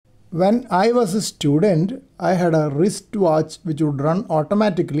When I was a student, I had a wristwatch which would run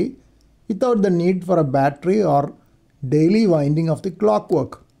automatically without the need for a battery or daily winding of the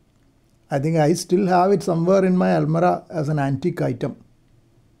clockwork. I think I still have it somewhere in my almirah as an antique item.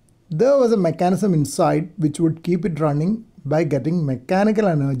 There was a mechanism inside which would keep it running by getting mechanical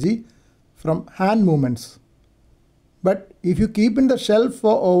energy from hand movements. But if you keep in the shelf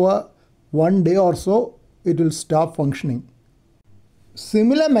for over one day or so, it will stop functioning.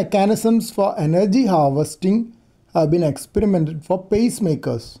 Similar mechanisms for energy harvesting have been experimented for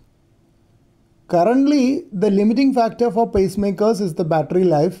pacemakers. Currently, the limiting factor for pacemakers is the battery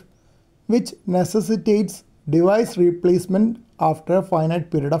life, which necessitates device replacement after a finite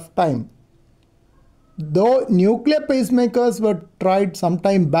period of time. Though nuclear pacemakers were tried some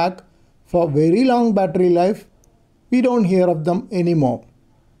time back for very long battery life, we don't hear of them anymore.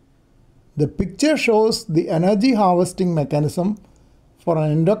 The picture shows the energy harvesting mechanism for an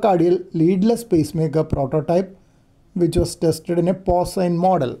endocardial leadless pacemaker prototype which was tested in a porcine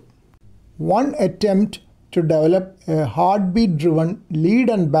model. One attempt to develop a heartbeat-driven lead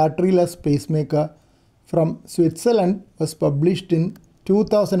and batteryless pacemaker from Switzerland was published in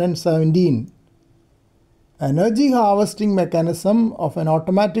 2017. Energy harvesting mechanism of an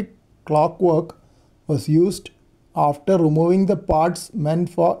automatic clockwork was used after removing the parts meant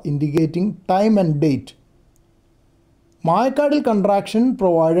for indicating time and date. Myocardial contraction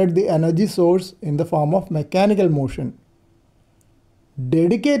provided the energy source in the form of mechanical motion.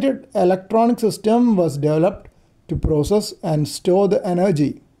 Dedicated electronic system was developed to process and store the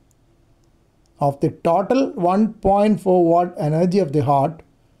energy. Of the total 1.4 watt energy of the heart,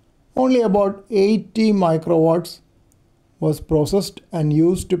 only about 80 microwatts was processed and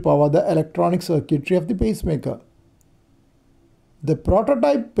used to power the electronic circuitry of the pacemaker. The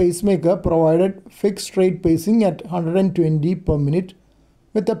prototype pacemaker provided fixed rate pacing at 120 per minute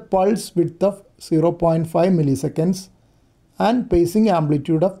with a pulse width of 0.5 milliseconds and pacing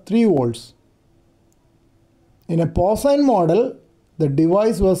amplitude of 3 volts. In a porcine model, the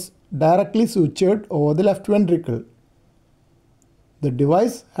device was directly sutured over the left ventricle. The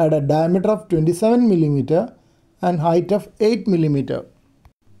device had a diameter of 27 mm and height of 8 mm.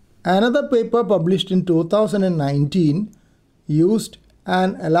 Another paper published in 2019 used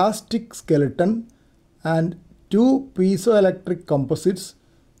an elastic skeleton and two piezoelectric composites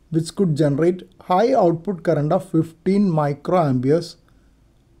which could generate high output current of 15 microamperes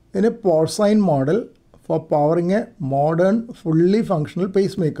in a porcine model for powering a modern fully functional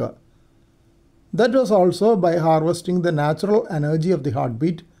pacemaker. That was also by harvesting the natural energy of the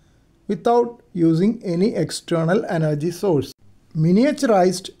heartbeat without using any external energy source.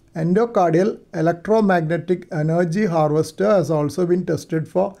 Miniaturized endocardial electromagnetic energy harvester has also been tested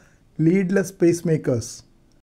for leadless pacemakers.